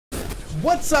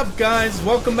What's up, guys?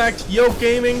 Welcome back to Yo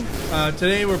Gaming.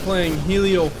 Today we're playing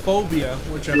Heliophobia,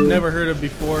 which I've never heard of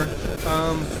before.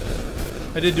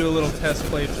 I did do a little test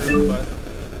playthrough, but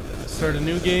let's start a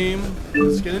new game.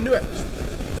 Let's get into it.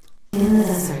 In the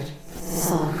desert, I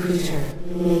saw a creature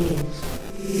naked,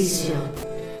 bestial,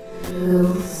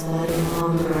 who, squatting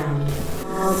along the ground,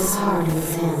 held his heart in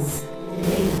his hands and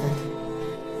ate of it.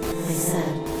 I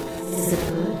said, "Is it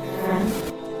good, friend?"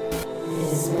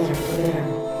 "It is bitter to bitter,"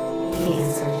 he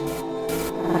answered.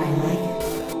 "But I like it,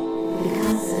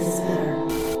 because it is bitter,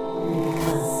 and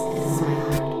because it is my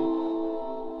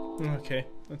heart." Okay,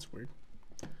 that's weird.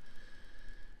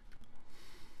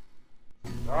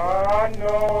 I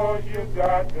know you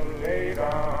got to lay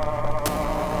down.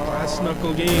 Brass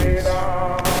Knuckle Games.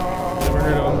 Never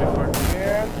heard of them before.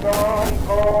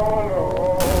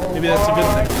 Maybe that's a good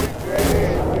thing.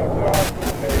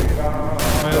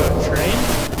 Am I on a train?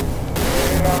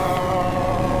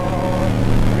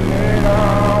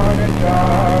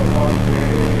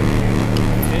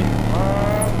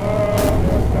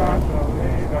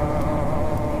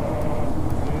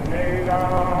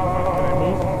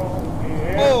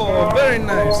 Oh, very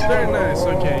nice, very nice.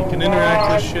 Okay, you can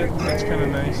interact with shit. That's kind of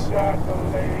nice.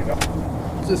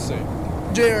 Just say,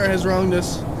 JR has wronged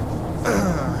us.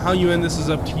 How you end this is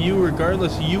up to you.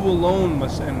 Regardless, you alone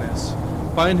must end this.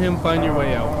 Find him, find your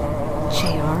way out.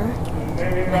 JR?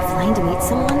 Am I flying to meet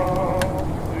someone?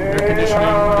 Air conditioning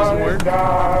doesn't work.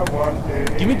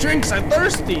 Give me drinks, I'm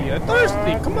thirsty. I'm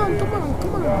thirsty. Come on, come on,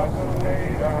 come on.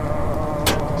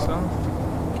 So,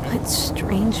 What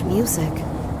strange music.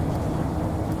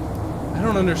 I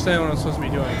don't understand what I'm supposed to be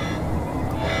doing.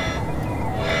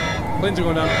 Planes are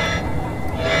going down.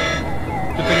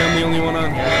 Good thing I'm the only one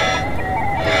on here.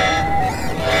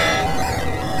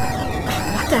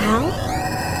 What the hell?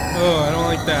 Oh, I don't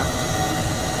like that.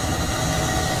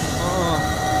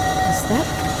 Is that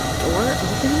door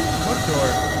opening? What door?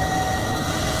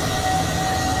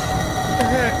 What the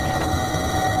heck?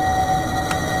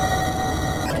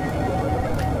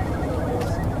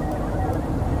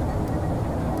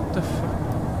 What the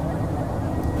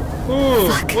fuck? Ooh,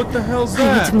 Fuck. what the hell's I need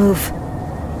that? to move.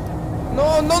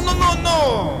 No, no, no, no,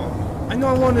 no! I know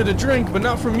I wanted a drink, but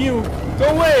not from you. Go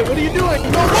away! What are you doing?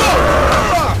 No!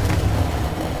 Whoa! Fuck!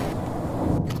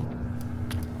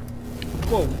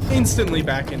 Whoa! Instantly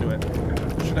back into it.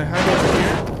 Should I hide over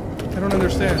here? I don't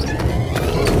understand. What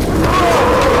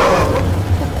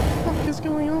the fuck is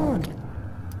going on?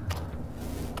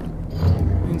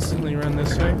 Instantly run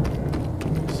this way.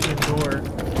 See a door.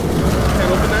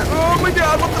 Can't open that. Oh my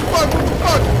god! What the fuck? What the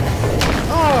fuck?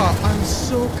 Oh, I'm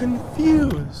so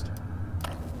confused.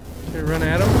 Can I run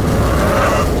at him?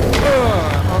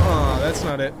 That's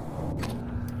not it.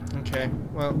 Okay,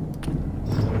 well,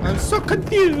 I'm so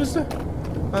confused.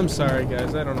 I'm sorry,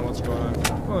 guys. I don't know what's going on.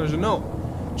 Oh, there's a note.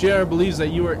 JR believes that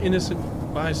you are innocent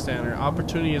bystander.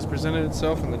 Opportunity has presented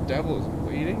itself, and the devil is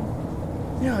waiting.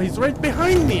 Yeah, he's right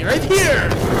behind me, right here.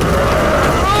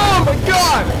 Oh my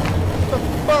god! What the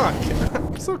fuck?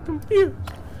 I'm so confused.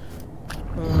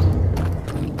 Let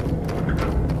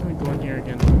me go in here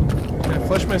again. Can I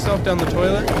flush myself down the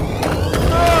toilet?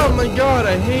 Oh my god,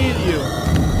 I hate you.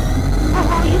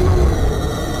 Oh, you know.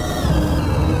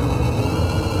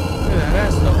 Look at that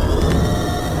ass though.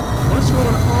 What's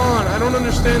going on? I don't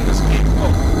understand this game.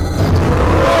 Oh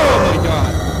my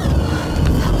god.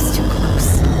 That was too close.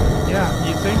 Yeah,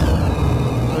 you think?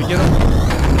 Can we get him?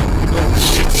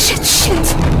 Shit, shit, shit!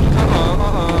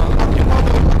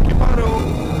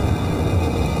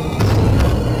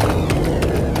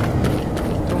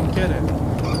 Don't get it.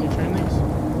 Can you turn these?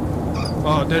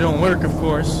 Oh, they don't work, of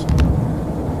course.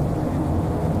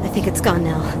 I think it's gone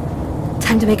now.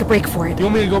 Time to make a break for it. You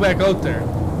want me to go back out there?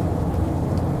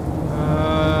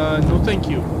 No thank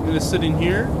you. I'm gonna sit in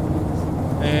here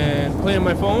and play on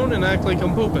my phone and act like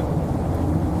I'm pooping.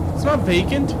 It's not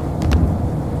vacant.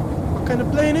 What kind of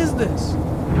plane is this?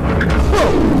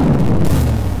 Whoa!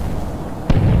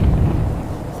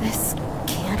 This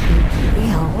can't be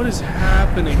real. What is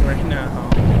happening right now?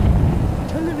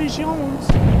 Televisions.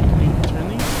 Can you turn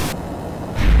these?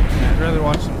 Yeah, I'd rather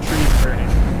watch some trees burning.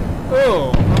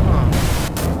 Oh,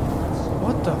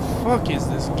 What the fuck is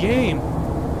this game?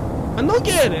 I don't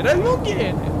get it. I don't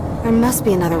get it. There must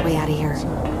be another way out of here.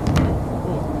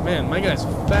 Oh man, my guy's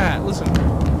fat. Listen.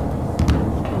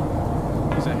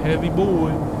 He's a heavy boy.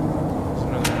 There's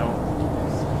another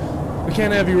note. We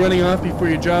can't have you running off before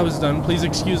your job is done. Please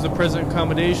excuse the present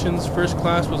accommodations. First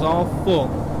class was all full.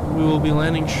 We will be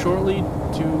landing shortly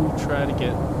to try to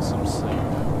get some sleep.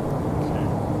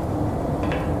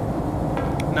 Okay.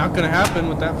 Not gonna happen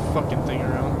with that fucking thing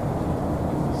around.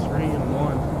 3 and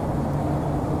 1.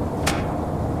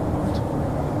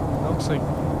 looks like...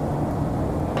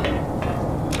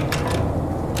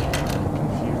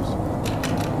 Confused.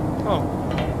 Oh.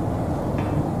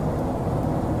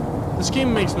 This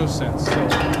game makes no sense. So, 1,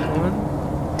 2, and 1.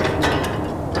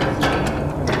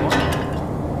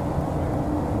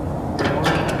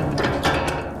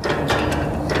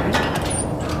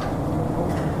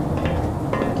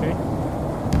 1, 3. Okay.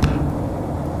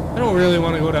 I don't really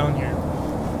want to go down here.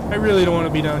 I really don't want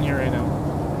to be down here right now. No.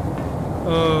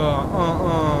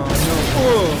 Oh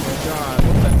my god,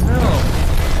 what the hell?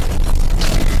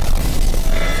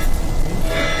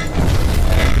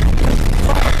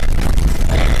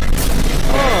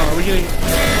 Oh, are we getting...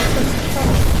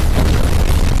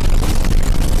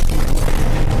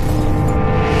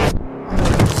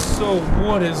 So,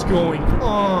 what is going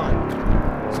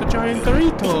on? It's a giant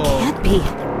Dorito! Can't be.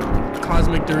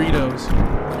 Cosmic Doritos.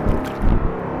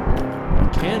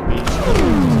 It can't be.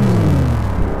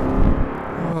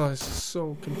 Oh, this is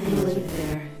so I confusing. laid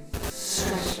there,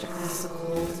 stretched across the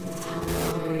cold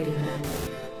metallic operating bed.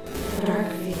 The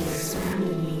dark figures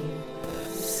surrounded me,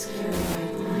 obscured by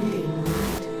blinding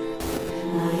light.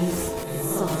 Nice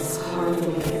sauce carved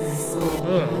away at my soul.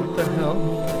 What the hell?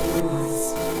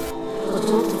 A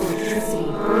jolt of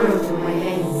electricity burned through my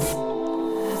veins. I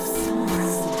was somewhere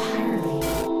else entirely.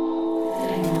 Did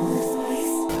I know this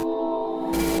place?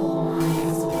 My whole mind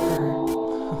was a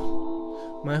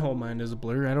blur. My whole mind is a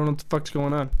blur. I don't know what the fuck's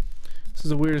going on. This is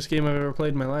the weirdest game I've ever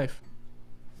played in my life.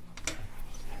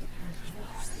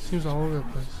 Seems all over the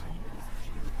place.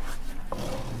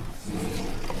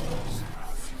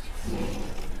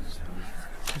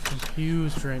 I'm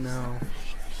confused right now.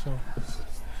 So, is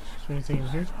there anything in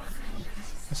here?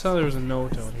 I saw there was a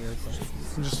note out here, but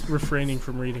I'm just refraining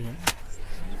from reading it.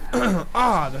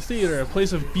 Ah, the theater, a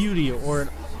place of beauty, or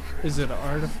is it an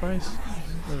artifice?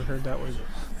 Never heard that word.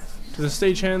 To the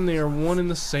stagehand, they are one and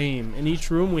the same. In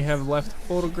each room, we have left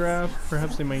photographs.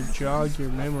 Perhaps they may jog your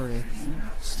memory.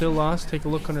 Still lost? Take a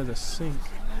look under the sink.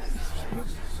 Well,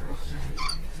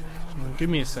 give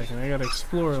me a second. I gotta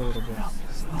explore a little bit. Can't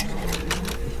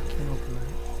open that.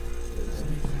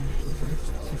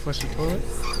 Can you flush the toilet?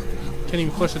 Can't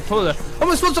even flush the toilet. How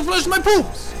am I supposed to flush my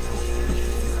poops?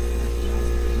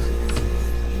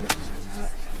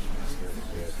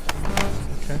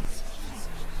 Okay.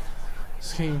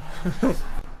 This game.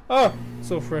 Oh,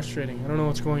 so frustrating. I don't know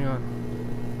what's going on.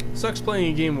 Sucks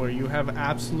playing a game where you have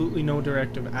absolutely no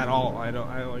directive at all. I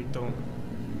don't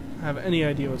have any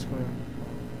idea what's going on.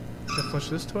 Can I flush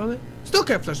this toilet? Still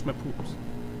can't flush my poops.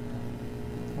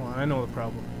 Well, I know the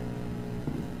problem.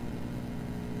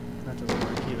 That doesn't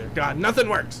work either. God, nothing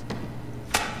works!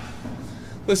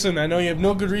 Listen, I know you have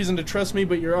no good reason to trust me,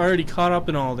 but you're already caught up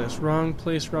in all this. Wrong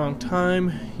place, wrong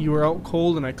time. You were out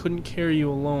cold and I couldn't carry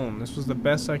you alone. This was the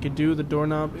best I could do. The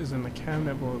doorknob is in the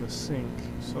cabinet below the sink.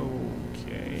 So,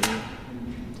 okay.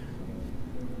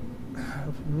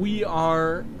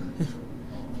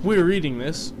 We're reading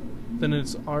this, then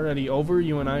it's already over.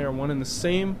 You and I are one and the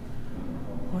same.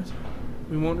 What?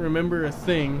 We won't remember a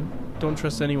thing. Don't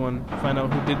trust anyone. Find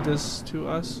out who did this to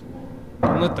us.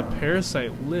 Don't let the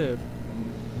parasite live.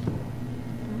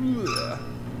 Ugh.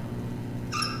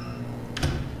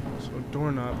 So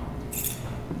doorknob.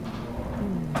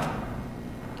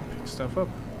 Can pick stuff up.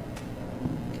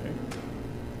 Okay.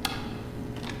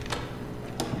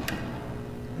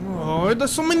 Oh,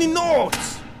 there's so many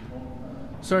notes!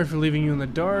 Sorry for leaving you in the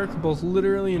dark, both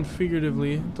literally and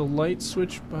figuratively. The light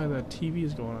switch by the TV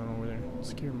is going on over there. It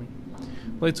scared me.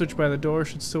 Light switch by the door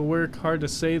should still work. Hard to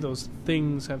say. Those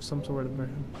things have some sort of...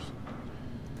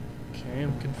 Okay,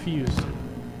 I'm confused.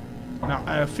 Now,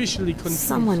 I officially confused.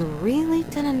 Someone really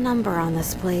did a number on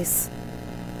this place.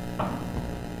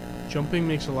 Jumping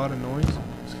makes a lot of noise.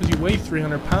 It's because you weigh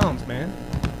 300 pounds, man.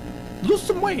 Lose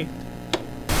some weight.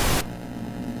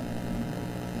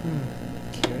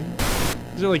 Okay.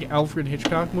 These are like Alfred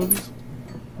Hitchcock movies.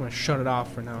 I'm gonna shut it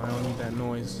off for now. I don't need that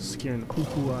noise. It's scaring the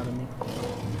poo-poo out of me.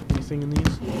 Anything in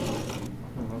these?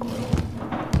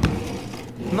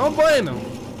 No bueno.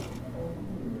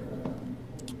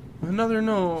 Another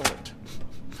note.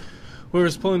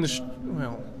 Whoever's pulling the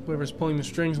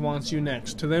strings wants you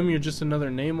next. To them, you're just another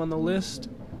name on the list.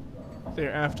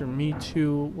 They're after me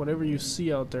too. Whatever you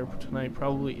see out there tonight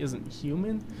probably isn't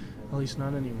human. At least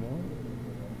not anymore.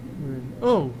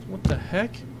 Oh, what the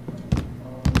heck?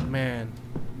 Man.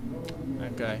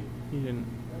 That guy. He didn't...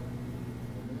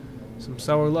 Some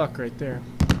sour luck right there.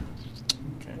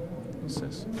 Okay. What's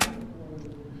this?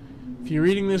 If you're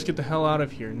reading this, get the hell out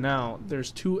of here. Now,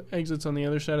 there's 2 exits on the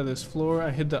other side of this floor.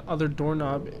 I hid the other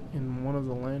doorknob in one of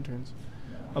the lanterns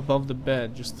above the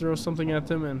bed. Just throw something at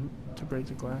them and to break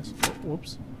the glass. Oh,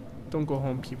 whoops. Don't go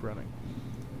home, keep running.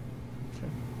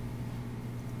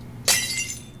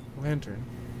 Lantern.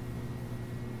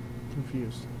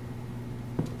 Confused.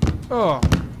 Oh!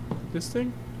 This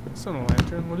thing? It's not a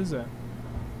lantern. What is that?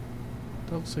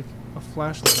 That looks like a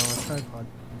flashlight on a tripod.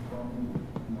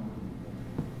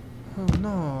 Oh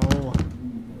no!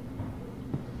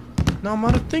 Now I'm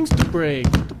out of things to break!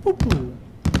 The poo-poo!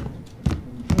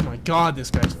 Oh my god, this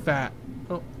guy's fat!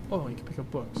 Oh, you can pick up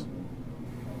books.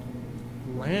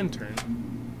 Lantern?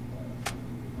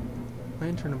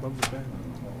 Lantern above the bed.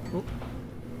 Oh.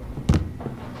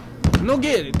 No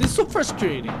get it! This is so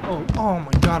frustrating! Oh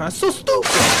my god, I'm so stupid!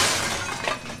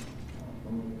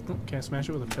 Oh, can I smash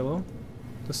it with a pillow?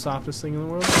 The softest thing in the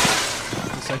world?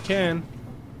 Yes, I can.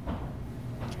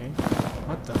 Okay.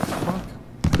 What the fuck?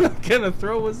 What kind of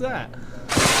throw was that?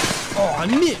 Oh, I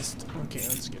missed! Okay,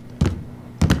 let's get that.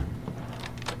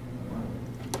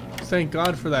 Thank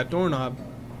God for that doorknob.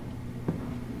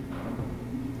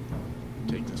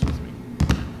 Take this with me.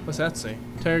 What's that say?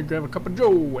 Tired, grab a cup of joe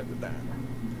with that.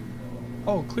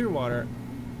 Oh, clear water.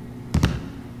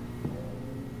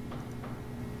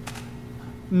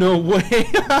 No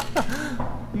way!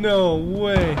 No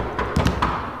way!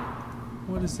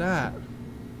 What is that?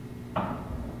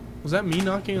 Was that me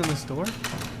knocking on this door?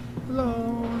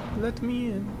 Hello, let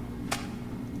me in.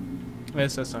 I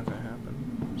guess that's not gonna happen.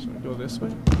 So I go this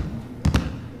way?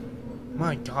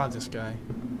 My god, this guy.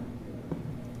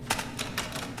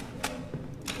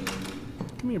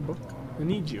 Give me a book. I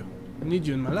need you. I need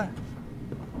you in my life.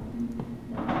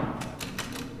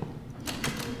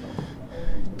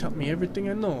 Taught me everything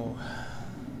I know.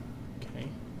 Okay.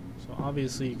 So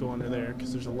obviously you go under there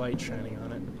because there's a light shining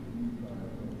on it.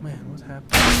 Man, what happened?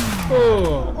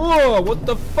 Oh, what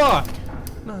the fuck?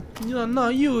 Not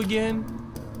you again.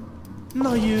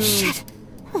 Not you. Shit!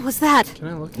 What was that? Can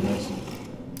I look at this?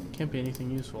 Can't be anything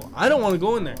useful. I don't want to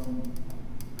go in there.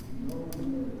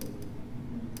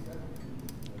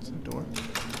 It's a door.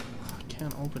 I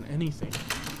can't open anything.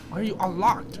 Why are you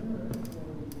unlocked?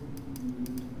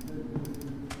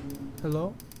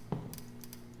 Hello?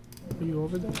 Are you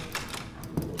over there?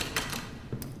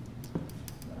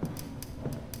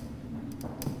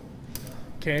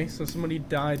 Okay, so somebody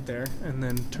died there and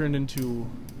then turned into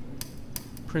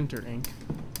printer ink.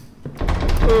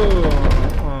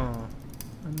 Oh,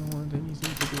 I don't want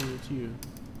anything to do with you.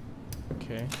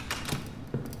 Okay.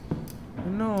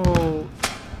 No.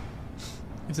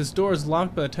 If this door is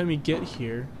locked by the time you get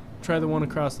here, try the one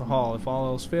across the hall. If all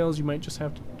else fails, you might just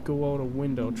have to go out a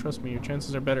window. Trust me, your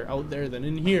chances are better out there than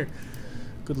in here.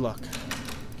 Good luck.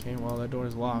 Okay, well, that door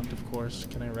is locked, of course.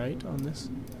 Can I write on this?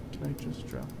 Can I just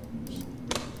draw?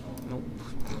 Nope.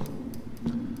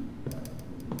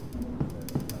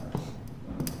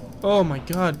 Oh my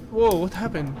god. Whoa, what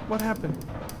happened? What happened?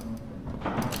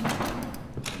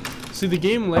 See, the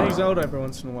game lags out every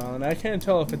once in a while, and I can't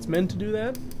tell if it's meant to do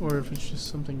that or if it's just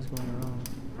something's going wrong.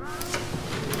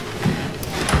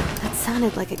 That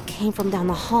sounded like it came from down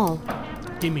the hall.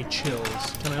 Give me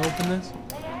chills. Can I open this?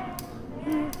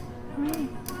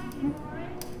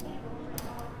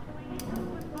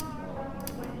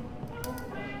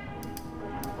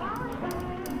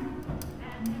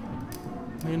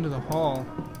 Into the hall.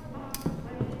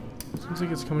 Seems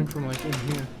like it's coming from like in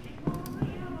here.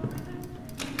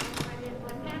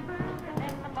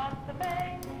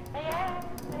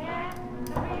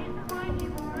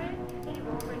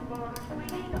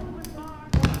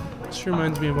 This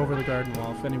reminds me of Over the Garden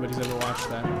Wall, if anybody's ever watched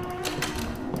that.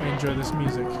 I enjoy this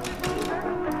music.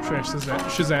 Should I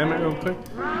Shazam it real quick?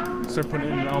 Start putting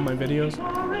it in all my videos.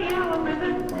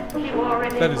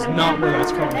 That is not where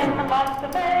that's coming from.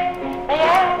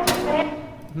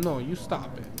 No, you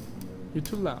stop it. You're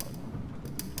too loud.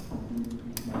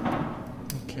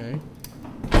 Okay.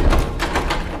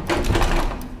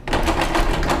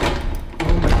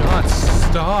 Oh my god,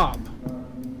 stop!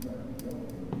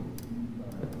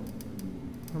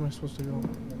 Where am I supposed to go?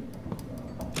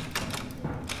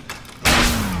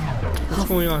 What's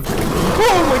going on?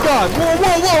 Oh my god! Whoa,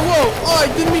 whoa, whoa, whoa! Oh, I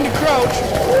didn't mean to crouch!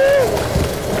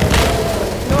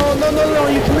 No, no, no, no,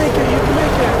 you can make it, you can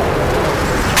make it!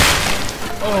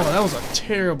 Oh, that was a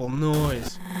terrible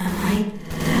noise. Am I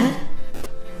dead?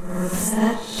 Or was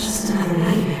that just another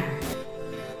nightmare?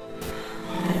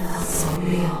 It felt so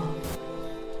real.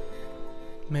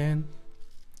 Man,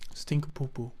 stink of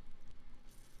poo-poo.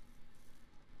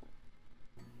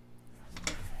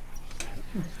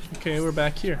 Okay, we're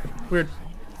back here. Weird.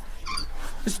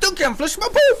 I still can't flush my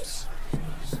poops!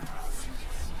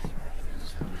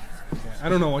 Okay, I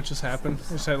don't know what just happened.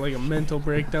 I just had like a mental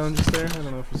breakdown just there. I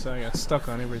don't know if you saw, I got stuck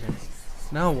on everything.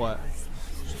 Now what?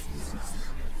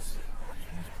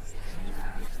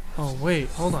 Oh wait,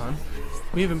 hold on.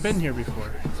 We haven't been here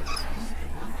before.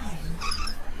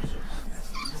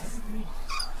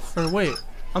 Or wait,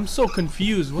 I'm so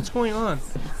confused. What's going on?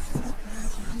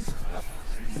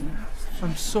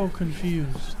 I'm so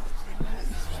confused.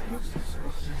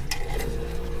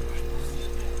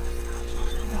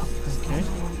 Okay.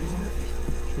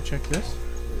 Should we check this?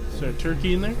 Is there a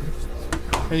turkey in there?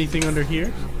 Anything under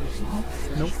here?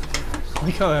 Nope. I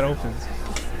like how that opens.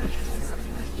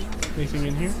 Anything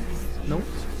in here? Nope.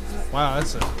 Wow,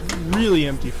 that's a really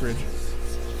empty fridge.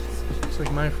 Looks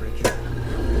like my fridge. Can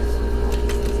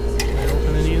I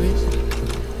open any of these?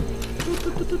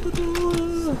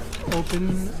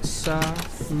 Open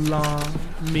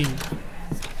salami.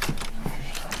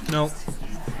 No.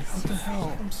 What the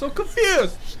hell? I'm so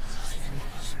confused!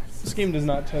 This game does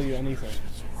not tell you anything.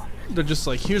 They're just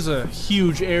like, here's a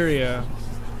huge area,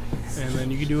 and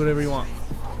then you can do whatever you want.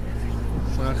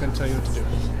 We're not gonna tell you what to do.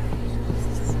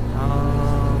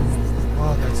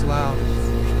 Oh, that's loud.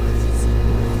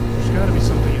 There's gotta be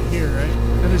something in here, right?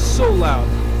 That is so loud.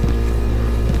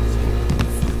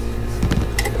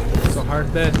 It's a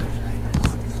hard bed.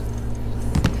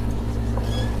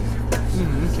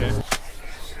 Okay.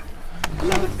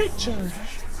 Another picture.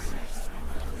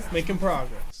 Making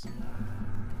progress.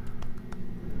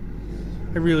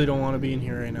 I really don't want to be in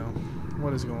here right now.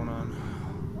 What is going on?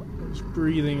 I'm just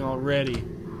breathing already.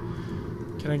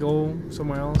 Can I go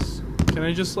somewhere else? Can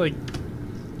I just like... I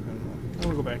don't know. I want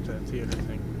to go back to that theater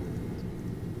thing.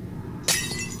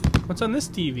 What's on this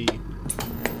TV?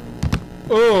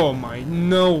 Oh my...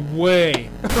 No way!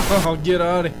 I'll get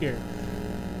out of here.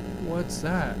 What's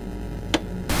that?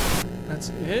 That's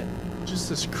it? Just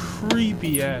this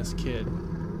creepy ass kid.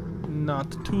 Not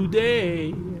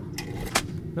today.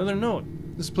 Another note.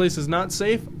 This place is not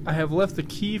safe. I have left the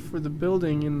key for the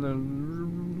building in the...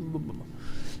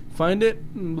 Find it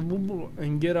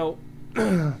and get out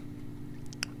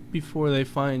before they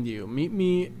find you. Meet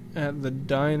me at the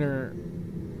diner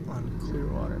on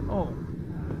Clearwater. Oh.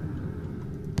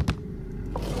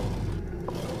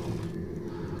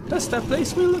 That's that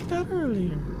place we looked at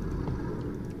earlier.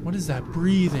 What is that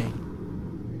breathing?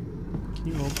 Can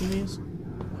you open these?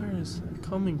 Where is it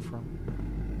coming from?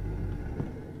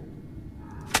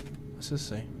 What's this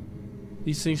say?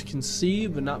 These things can see,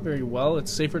 but not very well.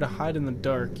 It's safer to hide in the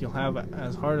dark. You'll have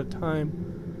as hard a time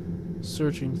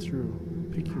searching through.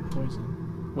 Pick your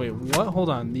poison. Wait, what? Hold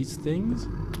on. These things?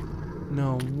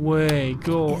 No way.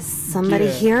 Go. Is somebody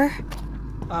here?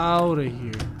 Out of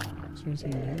here. Is there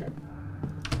anything in here?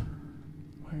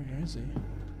 Where is he?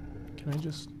 Can I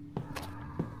just...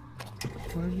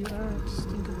 Where are you at?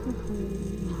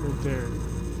 Right there.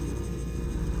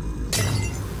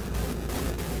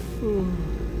 Ooh.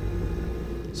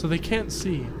 So they can't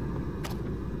see.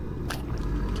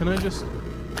 Can I just...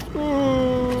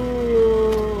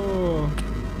 Oh,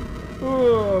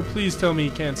 oh, please tell me he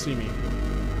can't see me.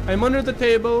 I'm under the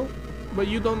table, but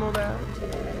you don't know that.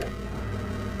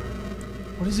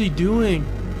 What is he doing?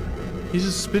 He's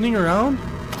just spinning around?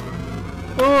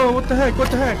 Oh, what the heck? What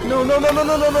the heck? No, no, no, no,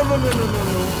 no, no, no, no, no, no, no, no.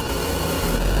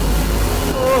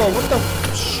 Oh, what the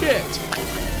shit?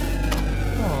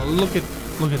 Oh, look at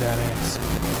that ass.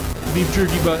 Beef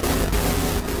jerky butt.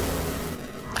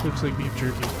 Looks like beef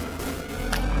jerky.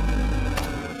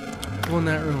 Go in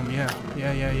that room, yeah.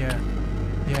 Yeah, yeah, yeah.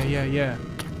 Yeah, yeah, yeah.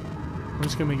 I'm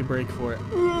just gonna make a break for it.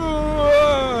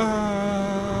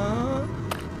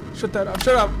 Shut that up,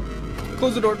 shut up!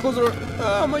 Close the door, close the door!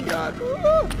 Oh my god!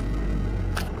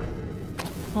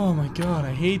 Oh my god,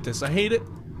 I hate this, I hate it!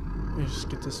 Let me just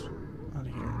get this out of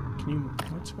here. Can you...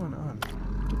 What's going on?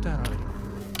 Get that out of here.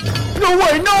 No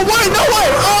way! No way! No way!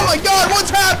 Oh my god,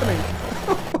 what's happening?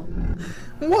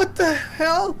 What the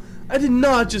hell? I did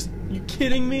not just... You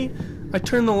kidding me? I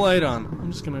turned the light on.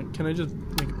 I'm just gonna... Can I just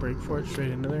make a break for it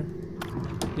straight into there?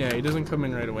 Yeah, he doesn't come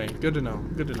in right away. Good to know.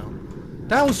 Good to know.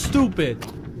 That was stupid!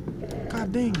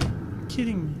 God dang it. You're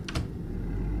kidding me.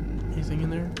 Anything in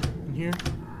there? In here?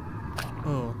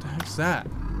 Oh, what the heck's that?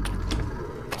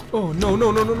 Oh, no,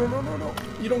 no, no, no, no, no, no, no.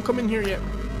 You don't come in here yet.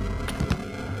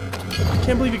 I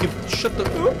can't believe you can shut the...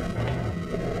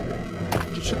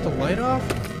 You can shut the light off?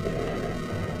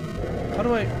 How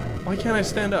do I... Why can't I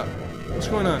stand up? What's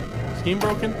going on? Is the game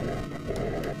broken?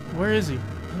 Where is he?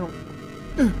 I don't...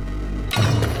 Can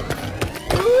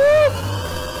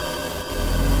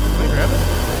I grab it?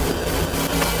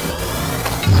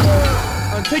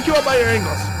 I'll take you up by your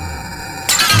ankles.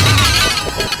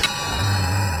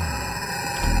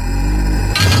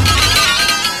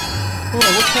 Oh,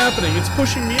 what's happening? It's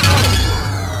pushing me out.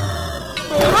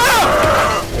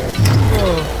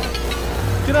 Oh.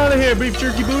 Get out of here, beef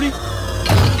jerky booty.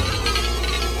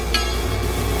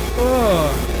 Oh.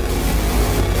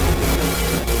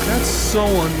 That's so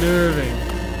unnerving.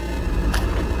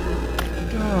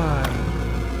 God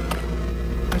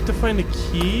to find a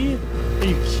key? Are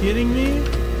you kidding me?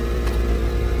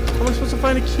 How am I supposed to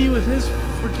find a key with his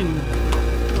freaking...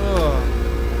 Ugh.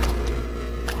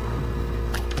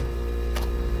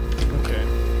 Okay,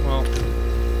 well,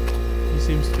 he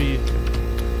seems to be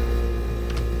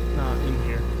not in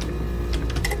here.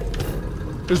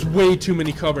 There's way too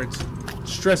many cupboards.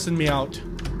 It's stressing me out.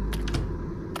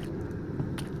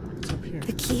 What's up here?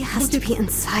 The key has to be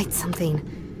inside something.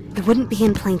 It wouldn't be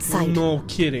in plain sight. No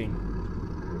kidding.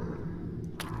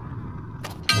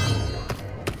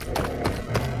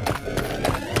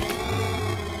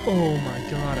 Oh my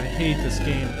god, I hate this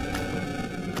game.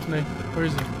 Where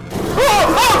is he?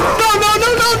 Oh! No!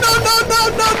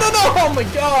 Oh my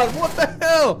god, what the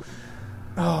hell?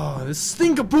 Oh, this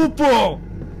stink-a-poo-poo! I'm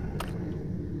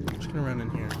just gonna run in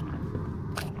here.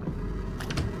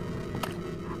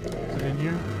 Is it in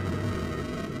here?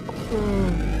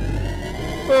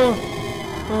 Oh.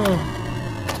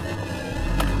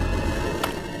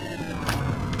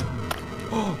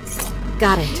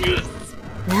 Got it.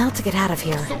 Now to get out of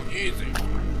here. So easy.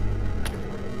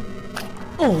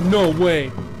 Oh, no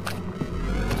way.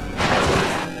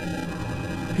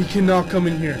 He cannot come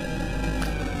in here.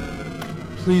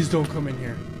 Please don't come in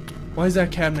here. Why is that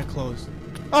cabinet closed?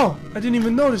 Oh, I didn't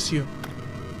even notice you.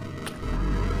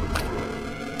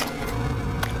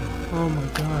 Oh my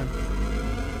god.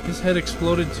 His head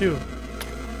exploded too.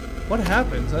 What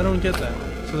happens? I don't get that.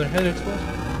 So their head exploded?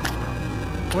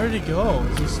 Where did he go?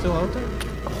 Is he still out there?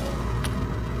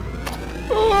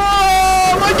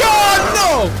 Oh my god,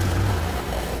 no!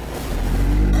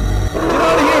 Get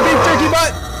out of here, beef jerky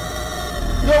butt!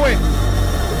 Go away!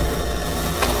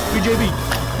 BJB,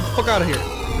 get the fuck out of here.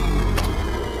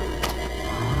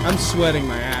 I'm sweating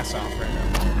my ass off right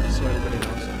now, so everybody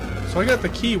knows. So I got the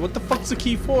key. What the fuck's the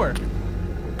key for?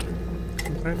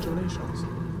 Congratulations.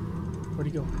 Where'd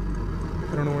he go?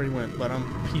 I don't know where he went, but I'm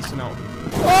peacing out.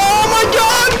 Oh my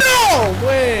god, no!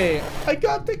 Way! I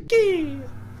got the key!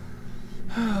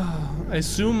 I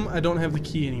assume I don't have the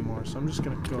key anymore, so I'm just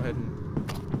gonna go ahead and...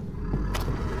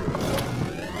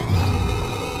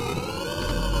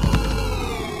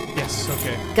 Yes,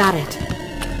 okay. Got it.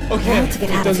 Okay, Now to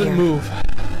get out it doesn't of here. move.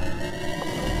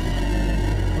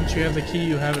 Once you have the key,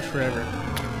 you have it forever.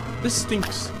 This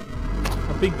stinks.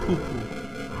 A big poo-poo.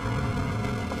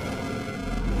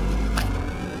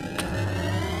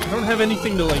 I don't have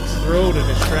anything to like throw to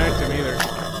distract him either.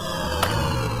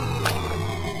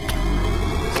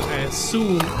 I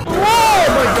assume. Oh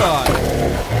my god!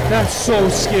 That's so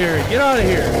scary. Get out of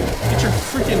here. Get your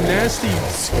freaking nasty.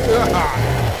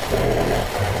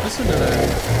 Listen to that.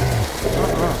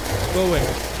 Go away.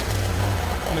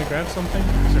 Can I grab something?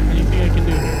 Is there anything I can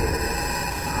do here?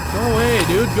 Go away,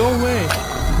 dude. Go away.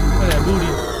 Look at that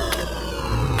booty.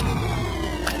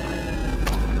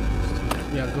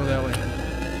 Yeah, go that way.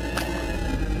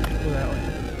 Go that way.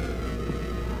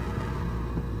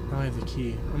 Now I have the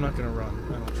key. I'm not gonna run.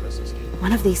 I don't trust this game.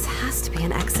 One of these has to be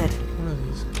an exit. One of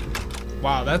these.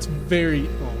 Wow, that's very...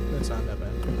 Oh, that's not that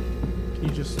bad. Can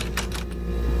you just...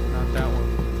 Not that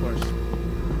one, of course.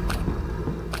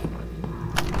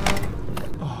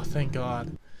 Oh, thank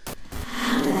God.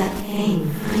 How did that thing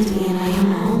find me in my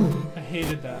own home? I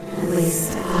hated that. At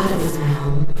least I thought it was my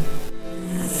home.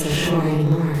 Not so sure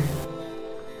anymore.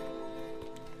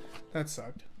 That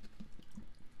sucked.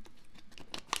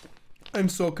 I'm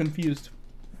so confused.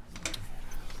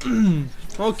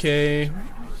 Okay.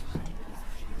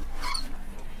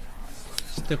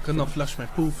 Still gonna flush my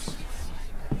poops.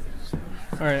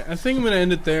 Alright, I think I'm gonna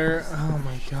end it there. Oh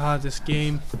my god, this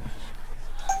game.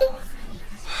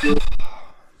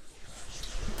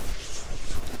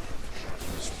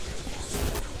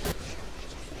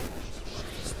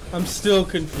 I'm still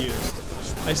confused.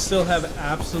 I still have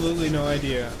absolutely no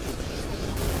idea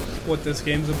what this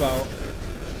game's about.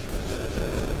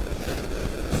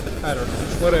 I don't know.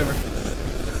 Whatever.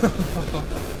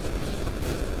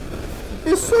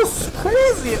 It's so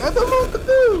crazy. I don't know what to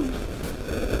do.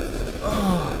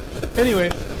 Oh.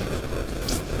 Anyway.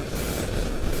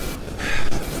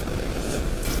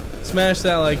 Smash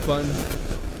that like button.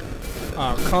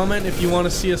 Comment if you want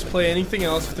to see us play anything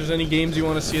else. If there's any games you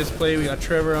want to see us play, we got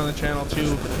Trevor on the channel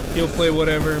too. He'll play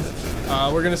whatever.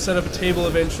 We're gonna set up a table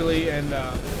eventually and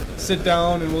sit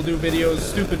down and we'll do videos,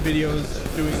 stupid videos,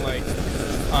 doing like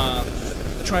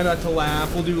try not to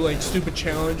laugh. We'll do like stupid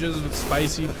challenges with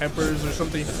spicy peppers or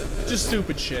something. Just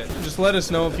stupid shit. Just let us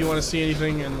know if you want to see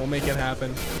anything and we'll make it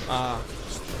happen.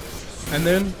 And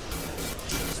then,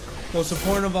 most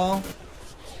important of all,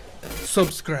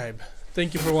 subscribe.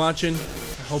 Thank you for watching.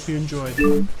 I hope you enjoyed.